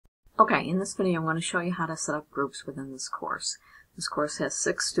Okay, in this video I'm going to show you how to set up groups within this course. This course has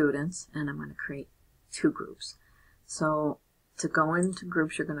 6 students and I'm going to create 2 groups. So to go into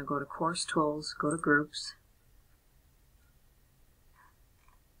groups, you're going to go to Course Tools, go to Groups,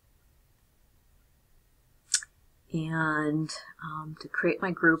 and to create my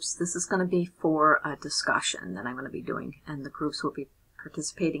groups, this is going to be for a discussion that I'm going to be doing, and the groups will be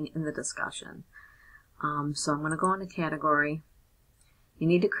participating in the discussion. So I'm going to go into Category. You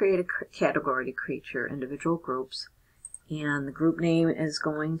need to create a category to create your individual groups, and the group name is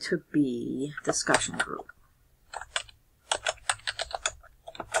going to be Discussion Group.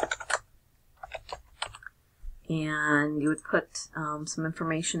 And you would put some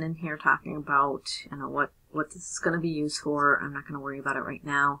information in here talking about what this is going to be used for. I'm not going to worry about it right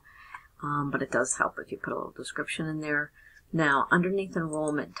now, but it does help if you put a little description in there. Now, underneath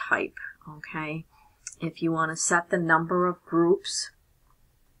enrollment type, okay, if you want to set the number of groups,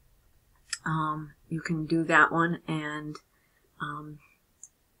 you can do that one, and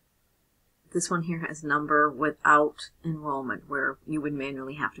this one here has number without enrollment, where you would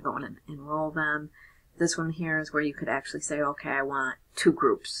manually have to go in and enroll them. This one here is where you could actually say, okay, I want 2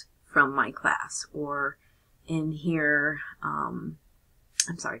 groups from my class. Or in here,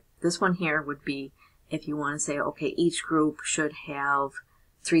 this one here would be if you want to say, okay, each group should have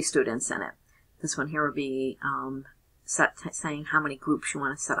 3 students in it. This one here would be saying how many groups you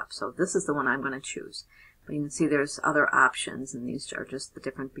want to set up. So this is the one I'm going to choose. But you can see there's other options, and these are just the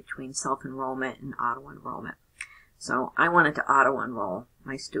difference between self-enrollment and auto-enrollment. So I wanted to auto-enroll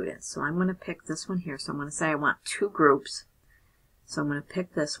my students. So I'm going to pick this one here. So I'm going to say I want 2 groups. So I'm going to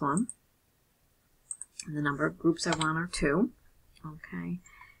pick this one. And the number of groups I want are 2. Okay.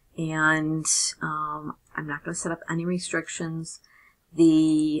 And I'm not going to set up any restrictions.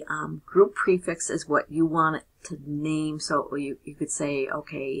 The group prefix is what you want it to name. So you could say,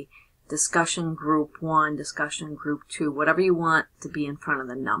 okay, discussion group 1, discussion group 2, whatever you want to be in front of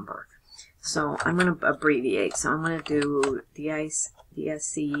the number. So I'm going to abbreviate. So I'm going to do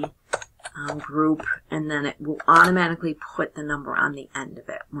DSC group, and then it will automatically put the number on the end of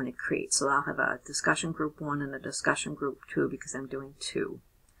it when it creates. So I'll have a discussion group 1 and a discussion group 2 because I'm doing 2.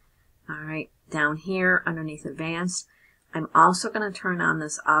 All right, down here underneath advanced, I'm also going to turn on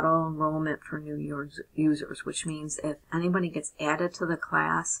this auto enrollment for new users, which means if anybody gets added to the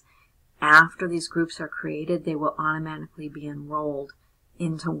class after these groups are created, they will automatically be enrolled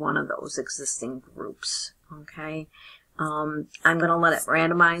into one of those existing groups. Okay, I'm going to let it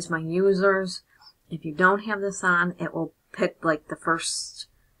randomize my users. If you don't have this on, it will pick like the first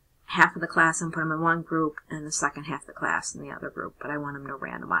half of the class and put them in one group, and the second half of the class in the other group, but I want them to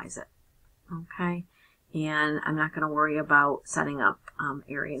randomize it. Okay, and I'm not going to worry about setting up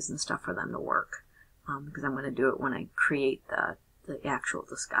areas and stuff for them to work, because I'm going to do it when I create the actual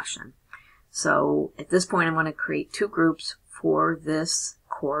discussion. So at this point I'm going to create 2 groups for this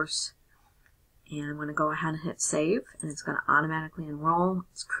course, and I'm going to go ahead and hit save, and it's going to automatically enroll.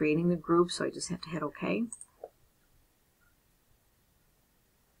 It's creating the group, so I just have to hit OK.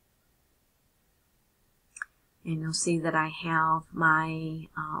 And you'll see that I have my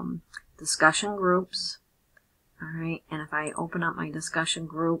discussion groups. All right, and if I open up my discussion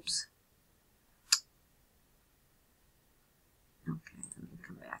groups, okay, let me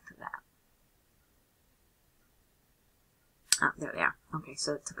come back to that. Ah, there they are. Okay,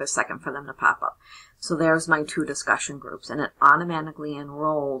 so it took a second for them to pop up. So there's my 2 discussion groups, and it automatically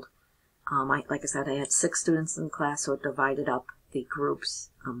enrolled. Like I said, I had 6 students in the class, so it divided up the groups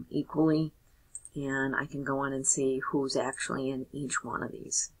equally, and I can go in and see who's actually in each one of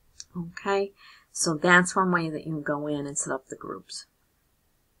these. Okay, so that's one way that you can go in and set up the groups.